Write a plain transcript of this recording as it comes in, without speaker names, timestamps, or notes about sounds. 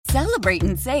Celebrate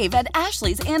and save at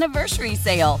Ashley's Anniversary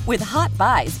Sale. With Hot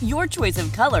Buys, your choice of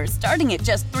colors starting at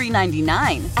just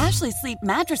 $3.99. Ashley Sleep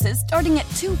mattresses starting at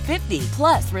 $2.50.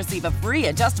 Plus, receive a free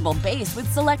adjustable base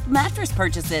with select mattress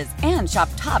purchases. And shop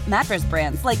top mattress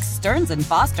brands like Stearns &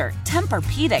 Foster,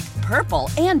 Tempur-Pedic, Purple,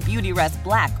 and Beautyrest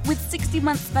Black with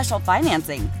 60-month special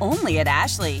financing. Only at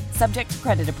Ashley. Subject to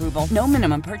credit approval. No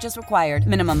minimum purchase required.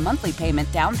 Minimum monthly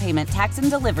payment, down payment, tax, and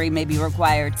delivery may be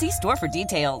required. See store for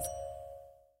details.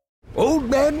 Old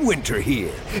Man Winter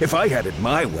here. If I had it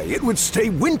my way, it would stay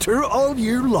winter all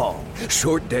year long.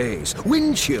 Short days,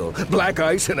 wind chill, black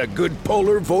ice, and a good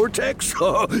polar vortex.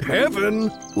 Oh,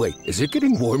 heaven. Wait, is it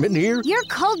getting warm in here? Your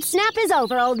cold snap is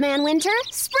over, Old Man Winter.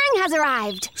 Spring has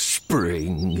arrived.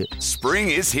 Spring.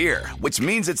 Spring is here, which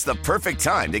means it's the perfect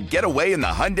time to get away in the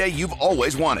Hyundai you've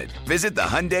always wanted. Visit the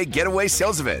Hyundai Getaway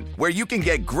Sales Event, where you can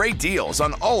get great deals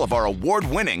on all of our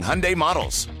award-winning Hyundai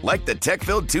models, like the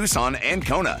tech-filled Tucson and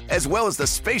Kona, as well as the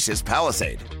spacious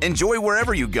Palisade. Enjoy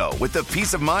wherever you go with the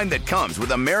peace of mind that comes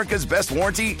with America's best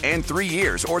warranty and 3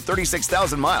 years or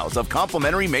 36,000 miles of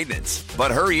complimentary maintenance.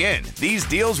 But hurry in, these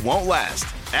deals won't last.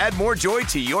 Add more joy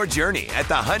to your journey at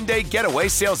the Hyundai Getaway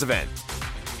Sales Event.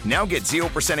 Now get 0%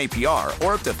 APR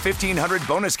or up to $1,500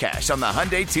 bonus cash on the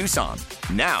Hyundai Tucson.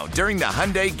 Now, during the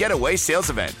Hyundai Getaway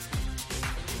Sales Event.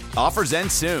 Offers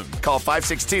end soon. Call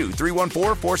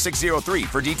 562-314-4603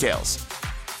 for details.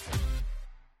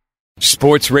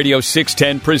 Sports Radio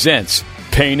 610 presents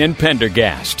Payne and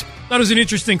Pendergast. That was an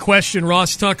interesting question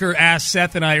Ross Tucker asked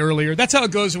Seth and I earlier. That's how it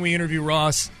goes when we interview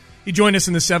Ross. He joined us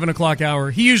in the 7 o'clock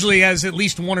hour. He usually has at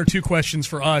least one or two questions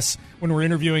for us when we're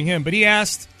interviewing him. But he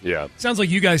asked, sounds like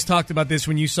you guys talked about this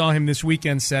when you saw him this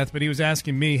weekend, Seth, but he was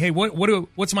asking me, hey,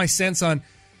 what's my sense on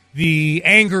the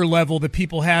anger level that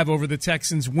people have over the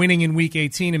Texans winning in Week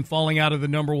 18 and falling out of the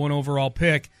number one overall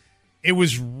pick? It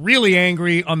was really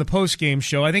angry on the post-game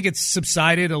show. I think it's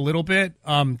subsided a little bit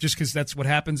just because that's what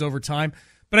happens over time.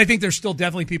 But I think there's still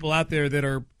definitely people out there that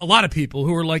are a lot of people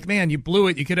who are like, man, you blew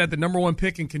it. You could have had the number one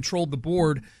pick and controlled the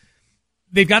board.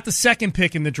 They've got the second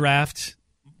pick in the draft.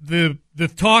 The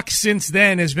talk since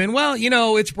then has been, well,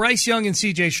 it's Bryce Young and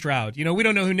C.J. Stroud. We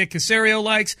don't know who Nick Caserio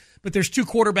likes, but there's two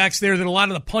quarterbacks there that a lot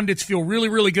of the pundits feel really,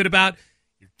 really good about.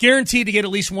 You're guaranteed to get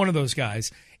at least one of those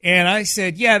guys. And I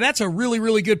said, yeah, that's a really,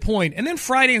 really good point. And then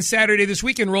Friday and Saturday this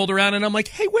weekend rolled around, and I'm like,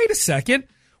 hey, wait a second.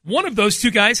 One of those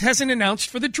two guys hasn't announced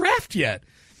for the draft yet.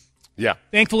 Yeah.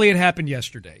 Thankfully, it happened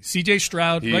yesterday. C.J.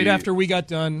 Stroud, right after we got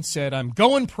done, said, I'm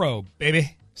going pro,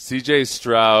 baby. C.J.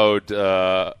 Stroud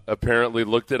apparently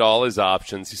looked at all his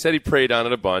options. He said he prayed on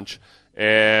it a bunch.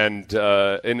 And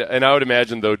I would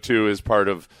imagine, though, too, as part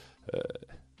of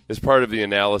the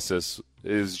analysis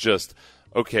is just,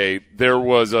 okay, there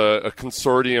was a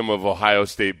consortium of Ohio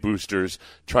State boosters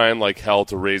trying like hell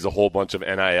to raise a whole bunch of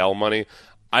NIL money.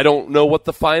 I don't know what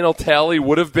the final tally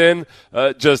would have been,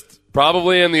 just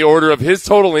probably in the order of his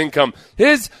total income.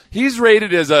 He's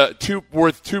rated as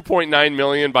worth $2.9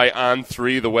 million by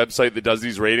On3, the website that does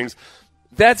these ratings.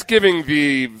 That's giving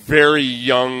the very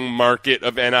young market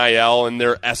of NIL and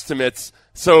their estimates.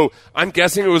 So I'm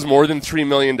guessing it was more than $3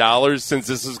 million since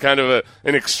this is kind of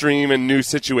an extreme and new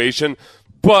situation.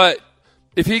 But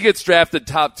if he gets drafted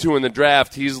top 2 in the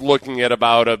draft, he's looking at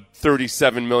about a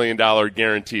 $37 million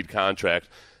guaranteed contract.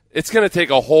 It's going to take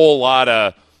a whole lot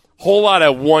of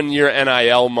 1-year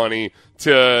NIL money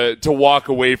to walk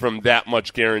away from that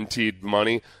much guaranteed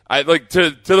money. I like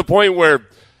to the point where,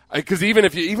 because even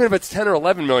if it's $10 or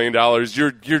 $11 million,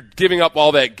 you're giving up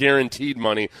all that guaranteed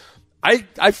money.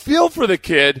 I feel for the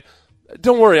kid.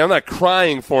 Don't worry, I'm not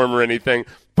crying for him or anything.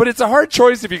 But it's a hard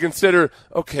choice if you consider,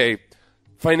 okay,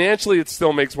 financially it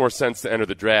still makes more sense to enter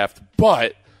the draft,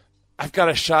 but I've got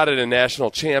a shot at a national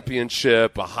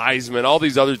championship, a Heisman, all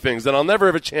these other things that I'll never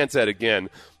have a chance at again.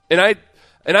 And I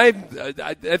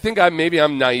think maybe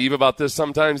I'm naive about this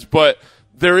sometimes, but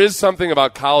there is something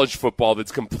about college football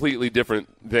that's completely different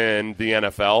than the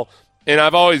NFL. And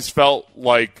I've always felt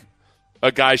like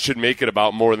a guy should make it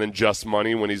about more than just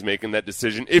money when he's making that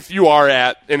decision. If you are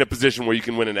in a position where you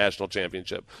can win a national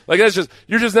championship, like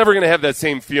you're just never going to have that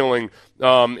same feeling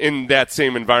in that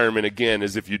same environment again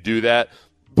as if you do that.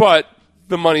 But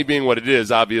the money being what it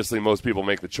is, obviously most people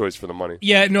make the choice for the money.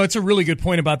 Yeah, no, it's a really good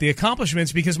point about the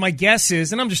accomplishments because my guess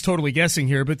is, and I'm just totally guessing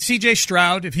here, but C.J.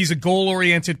 Stroud, if he's a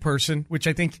goal-oriented person, which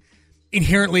I think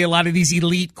inherently a lot of these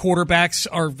elite quarterbacks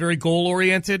are very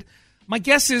goal-oriented, my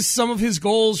guess is some of his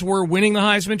goals were winning the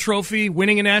Heisman Trophy,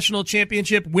 winning a national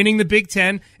championship, winning the Big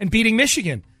Ten, and beating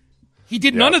Michigan. He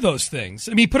did none of those things.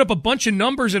 I mean, he put up a bunch of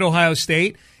numbers at Ohio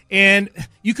State, and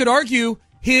you could argue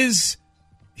his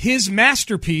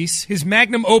masterpiece, his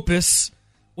magnum opus,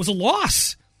 was a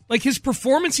loss. like his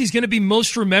performance he's going to be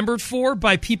most remembered for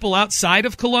by people outside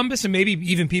of Columbus and maybe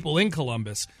even people in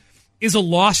Columbus is a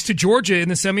loss to Georgia in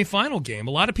the semifinal game.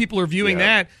 A lot of people are viewing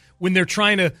that when they're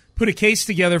trying to put a case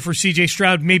together for C.J.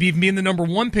 Stroud, maybe even being the number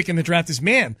 1 pick in the draft, is,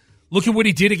 man, look at what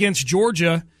he did against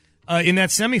Georgia in that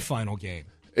semifinal game.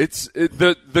 It's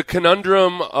the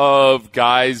conundrum of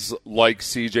guys like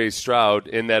C.J. Stroud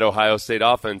in that Ohio State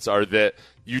offense are that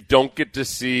you don't get to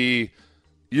see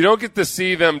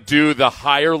them do the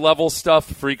higher level stuff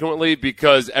frequently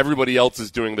because everybody else is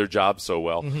doing their job so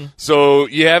well. Mm-hmm. So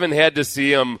you haven't had to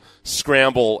see him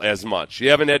scramble as much. You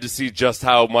haven't had to see just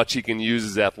how much he can use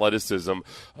his athleticism.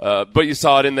 But you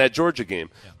saw it in that Georgia game.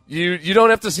 Yeah. You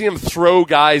don't have to see him throw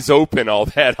guys open all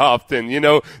that often.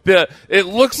 It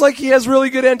looks like he has really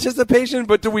good anticipation,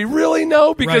 but do we really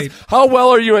know? Because how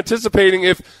well are you anticipating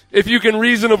if you can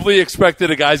reasonably expect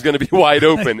that a guy's going to be wide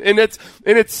open? and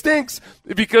it stinks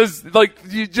because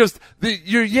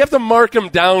you have to mark him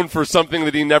down for something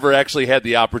that he never actually had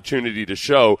the opportunity to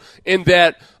show. And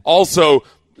that also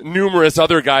numerous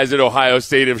other guys at Ohio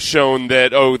State have shown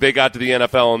that, they got to the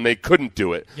NFL and they couldn't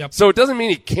do it. Yep. So it doesn't mean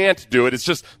he can't do it. It's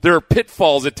just there are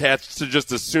pitfalls attached to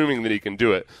just assuming that he can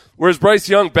do it. Whereas Bryce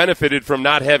Young benefited from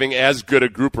not having as good a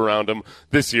group around him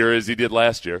this year as he did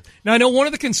last year. Now, I know one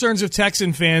of the concerns of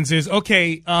Texan fans is,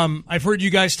 I've heard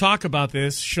you guys talk about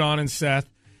this, Sean and Seth,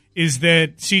 is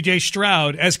that C.J.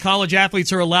 Stroud, as college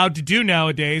athletes are allowed to do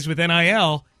nowadays with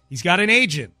NIL, he's got an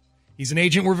agent. He's an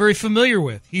agent we're very familiar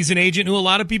with. He's an agent who a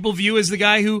lot of people view as the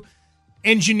guy who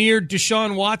engineered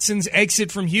Deshaun Watson's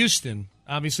exit from Houston.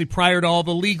 Obviously, prior to all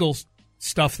the legal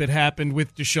stuff that happened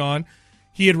with Deshaun,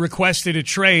 he had requested a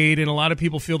trade, and a lot of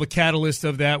people feel the catalyst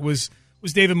of that was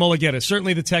David Mulugheta.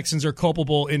 Certainly the Texans are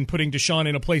culpable in putting Deshaun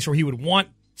in a place where he would want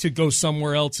to go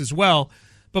somewhere else as well.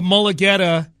 But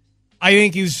Mulugheta, I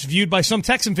think, is viewed by some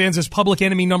Texan fans as public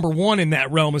enemy number 1 in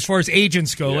that realm as far as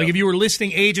agents go. Yeah. Like if you were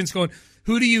listing agents going,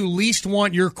 who do you least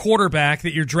want your quarterback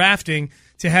that you're drafting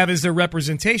to have as their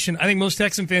representation? I think most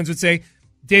Texan fans would say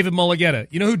David Mulugheta.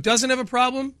 You know who doesn't have a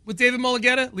problem with David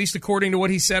Mulugheta, at least according to what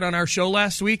he said on our show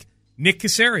last week? Nick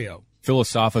Caserio.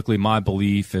 Philosophically, my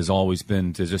belief has always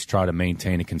been to just try to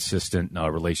maintain a consistent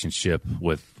relationship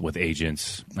with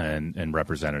agents and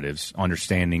representatives,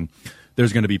 understanding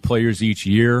there's going to be players each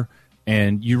year,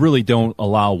 and you really don't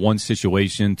allow one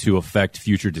situation to affect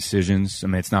future decisions. I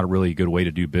mean, it's not really a good way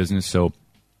to do business. So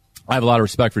I have a lot of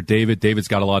respect for David. David's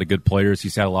got a lot of good players.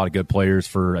 He's had a lot of good players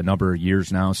for a number of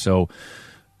years now. So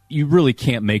you really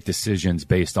can't make decisions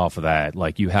based off of that.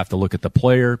 Like, you have to look at the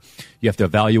player. You have to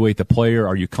evaluate the player.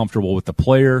 Are you comfortable with the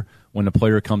player when the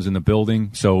player comes in the building?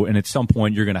 So, and at some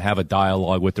point, you're going to have a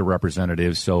dialogue with the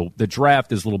representatives. So the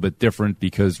draft is a little bit different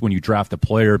because when you draft a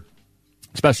player,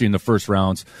 especially in the first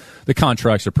rounds, the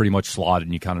contracts are pretty much slotted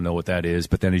and you kind of know what that is.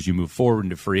 But then as you move forward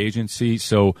into free agency,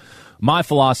 so my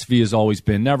philosophy has always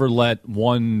been never let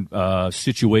one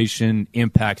situation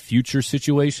impact future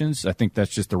situations. I think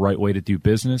that's just the right way to do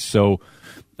business. So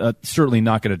certainly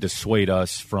not going to dissuade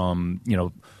us from,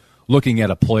 looking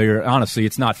at a player. Honestly,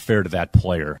 it's not fair to that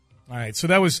player. All right, so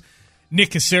that was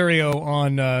Nick Caserio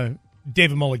on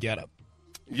David Mulugheta.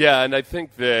 Yeah, and I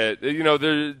think that,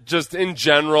 they're just in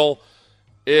general,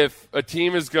 if a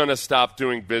team is going to stop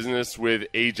doing business with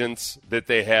agents that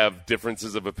they have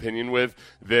differences of opinion with,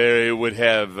 they would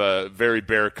have very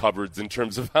bare cupboards in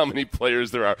terms of how many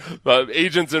players there are.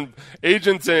 Agents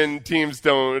and teams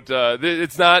don't.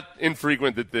 It's not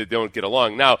infrequent that they don't get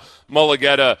along. Now,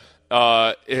 Mulugheta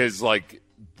is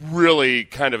really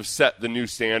kind of set the new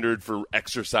standard for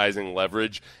exercising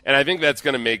leverage, and I think that's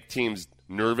going to make teams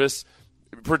nervous,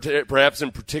 perhaps in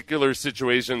particular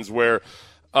situations where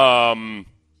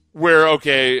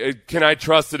okay, can I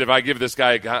trust that if I give this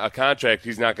guy a contract,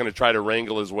 he's not going to try to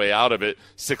wrangle his way out of it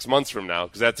 6 months from now?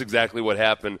 Because that's exactly what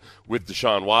happened with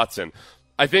Deshaun Watson.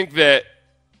 I think that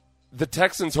the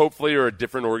Texans hopefully are a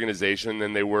different organization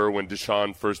than they were when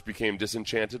Deshaun first became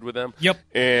disenchanted with them. Yep.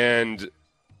 And,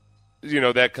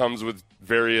 that comes with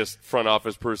various front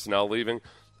office personnel leaving.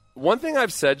 One thing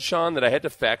I've said, Sean, that I had to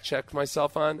fact check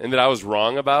myself on and that I was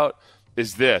wrong about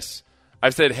is this.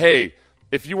 I've said, hey,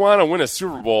 if you want to win a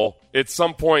Super Bowl, at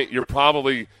some point you're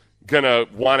probably going to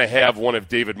want to have one of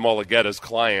David Mulugheta's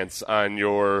clients on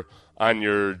your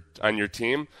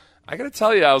team. I got to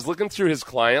tell you, I was looking through his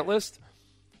client list,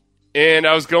 and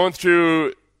I was going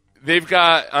through – they've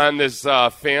got on this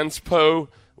Fanspo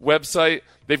website,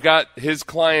 they've got his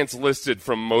clients listed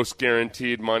from most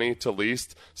guaranteed money to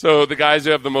least. So the guys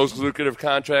who have the most lucrative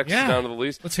contracts down to the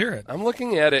least. Let's hear it. I'm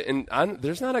looking at it, and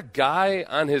there's not a guy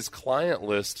on his client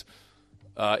list –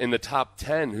 in the top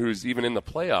 10 who's even in the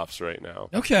playoffs right now.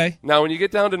 Okay. Now, when you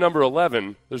get down to number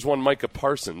 11, there's one Micah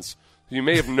Parsons. You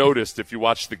may have noticed if you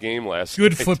watched the game last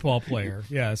Good night. football player,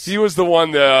 yes. He was the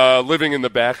one living in the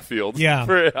backfield.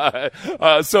 Yeah.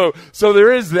 So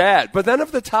there is that. But then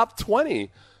of the top 20,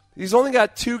 he's only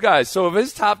got 2 guys. So of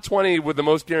his top 20 with the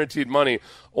most guaranteed money,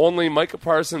 only Micah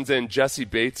Parsons and Jesse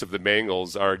Bates of the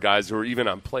Bengals are guys who are even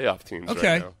on playoff teams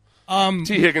right now.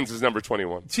 T. Higgins is number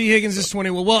 21. T. Higgins is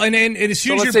 21. Well, and as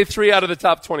soon so as let's say 3 out of the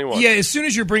top 21. Yeah, as soon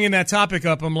as you're bringing that topic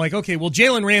up, I'm like, okay, well,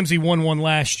 Jalen Ramsey won one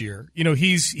last year. You know,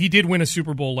 he did win a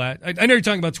Super Bowl I know you're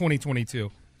talking about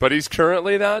 2022. But he's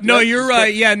currently not. No, you're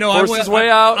right. Yeah, no, forced his way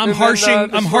out. I'm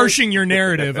harshing your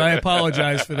narrative. I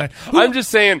apologize for that. I'm just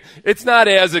saying it's not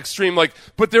as extreme.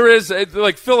 But there is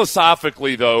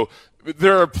philosophically though.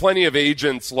 There are plenty of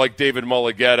agents like David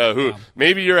Mulligetta who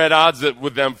maybe you're at odds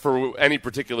with them for any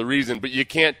particular reason, but you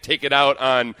can't take it out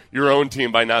on your own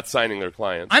team by not signing their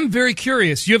clients. I'm very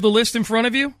curious. You have the list in front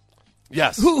of you?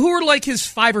 Yes. Who are like his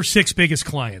 5 or 6 biggest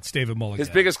clients, David Mulligetta? His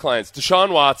biggest clients,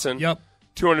 Deshaun Watson. Yep.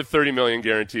 $230 million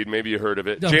guaranteed. Maybe you heard of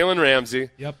it. Yep. Jalen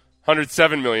Ramsey. Yep.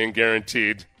 $107 million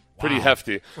guaranteed. Pretty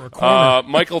hefty. For a corner.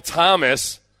 Michael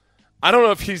Thomas. I don't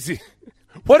know if he's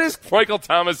what is Michael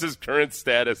Thomas's current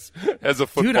status as a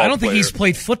football player? Dude, I don't think he's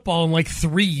played football in like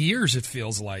 3 years, it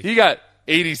feels like. He got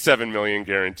 $87 million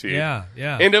guaranteed. Yeah.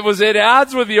 And it was at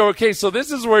odds with the okay, so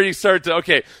this is where you start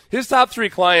to his top 3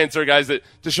 clients are guys that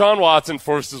Deshaun Watson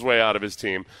forced his way out of his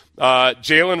team.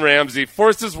 Jalen Ramsey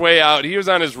forced his way out. He was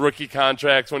on his rookie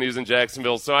contract when he was in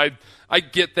Jacksonville, so I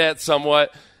get that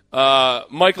somewhat.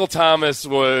 Michael Thomas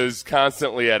was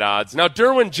constantly at odds. Now,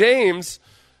 Derwin James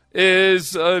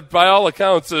is, by all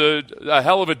accounts, a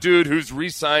hell of a dude who's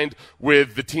re-signed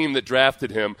with the team that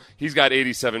drafted him. He's got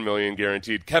 $87 million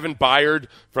guaranteed. Kevin Byard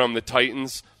from the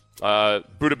Titans,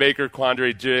 Budda Baker,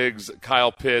 Quandre Diggs,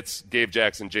 Kyle Pitts, Gabe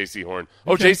Jackson, J.C. Horn.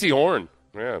 Oh, Okay. J.C. Horn.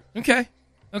 Yeah. Okay.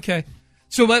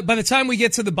 So by the time we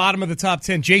get to the bottom of the top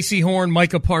 10, J.C. Horn,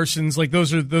 Micah Parsons, like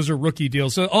those are rookie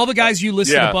deals. So all the guys you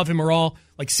listed above him are all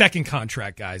like second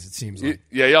contract guys, it seems like.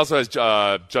 Yeah, he also has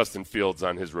Justin Fields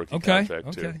on his rookie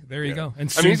contract too. Okay, there you go. And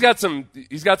I mean, he's got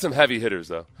some heavy hitters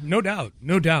though. No doubt.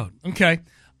 Okay.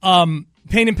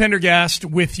 Payne and Pendergast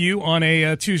with you on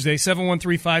a Tuesday,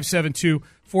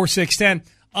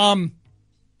 713-572-4610.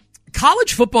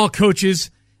 College football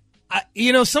coaches,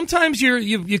 sometimes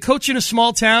you coach in a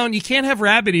small town, you can't have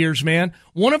rabbit ears, man.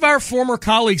 One of our former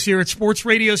colleagues here at Sports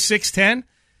Radio 610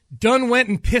 done went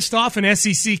and pissed off an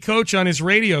SEC coach on his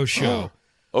radio show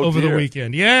over the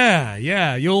weekend. Yeah.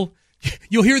 You'll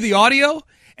hear the audio,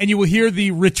 and you will hear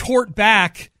the retort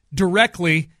back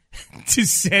directly to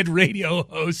said radio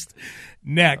host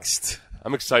next.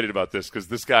 I'm excited about this because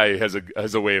this guy has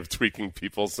a way of tweaking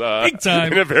people's big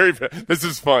time. This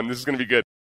is fun. This is going to be good.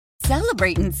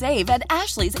 Celebrate and save at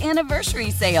Ashley's Anniversary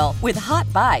Sale. With Hot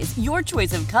Buys, your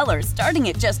choice of colors starting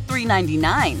at just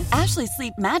 $3.99. Ashley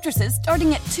Sleep mattresses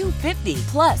starting at $2.50.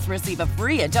 Plus, receive a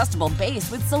free adjustable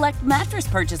base with select mattress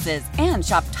purchases. And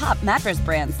shop top mattress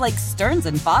brands like Stearns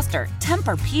 & Foster,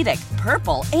 Tempur-Pedic,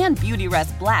 Purple, and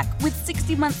Beautyrest Black with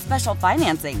 60-month special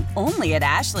financing. Only at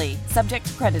Ashley. Subject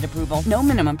to credit approval. No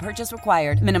minimum purchase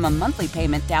required. Minimum monthly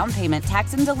payment, down payment,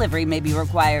 tax, and delivery may be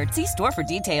required. See store for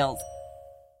details.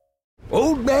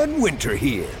 Old Man Winter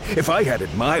here. If I had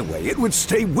it my way, it would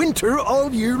stay winter all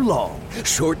year long.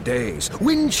 Short days,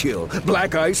 wind chill,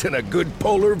 black ice, and a good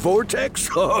polar vortex.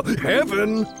 Oh,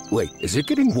 heaven. Wait, is it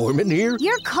getting warm in here?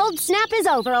 Your cold snap is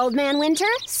over, Old Man Winter.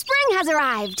 Spring has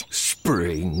arrived.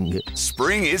 Spring.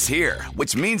 Spring is here,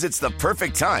 which means it's the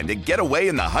perfect time to get away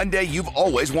in the Hyundai you've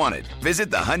always wanted.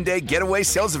 Visit the Hyundai Getaway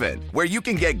Sales Event, where you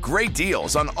can get great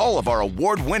deals on all of our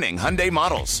award-winning Hyundai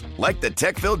models, like the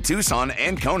tech-filled Tucson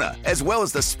and Kona, as well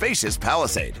as the spacious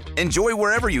Palisade. Enjoy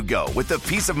wherever you go with the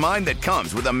peace of mind that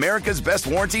comes with America's best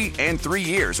warranty and 3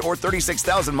 years or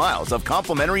 36,000 miles of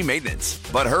complimentary maintenance.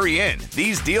 But hurry in,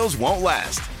 these deals won't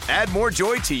last. Add more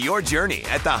joy to your journey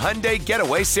at the Hyundai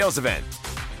Getaway Sales Event.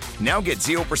 Now get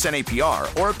 0%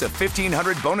 APR or up to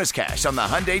 $1,500 bonus cash on the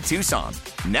Hyundai Tucson.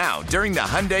 Now, during the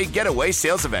Hyundai Getaway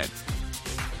Sales Event.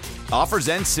 Offers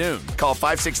end soon. Call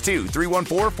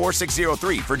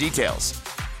 562-314-4603 for details.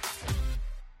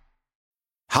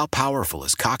 How powerful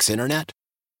is Cox Internet?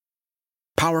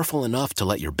 Powerful enough to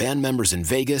let your band members in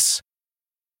Vegas,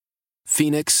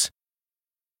 Phoenix,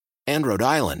 and Rhode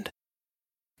Island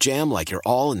jam like you're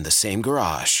all in the same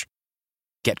garage.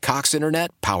 Get Cox Internet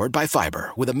powered by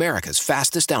fiber with America's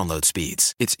fastest download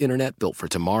speeds. It's internet built for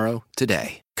tomorrow,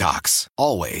 today. Cox,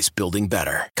 always building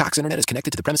better. Cox Internet is connected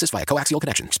to the premises via coaxial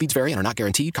connection. Speeds vary and are not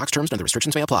guaranteed. Cox terms and other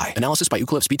restrictions may apply. Analysis by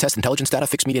Ookla of Speed Test Intelligence Data.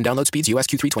 Fixed median download speeds. US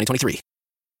Q3 2023.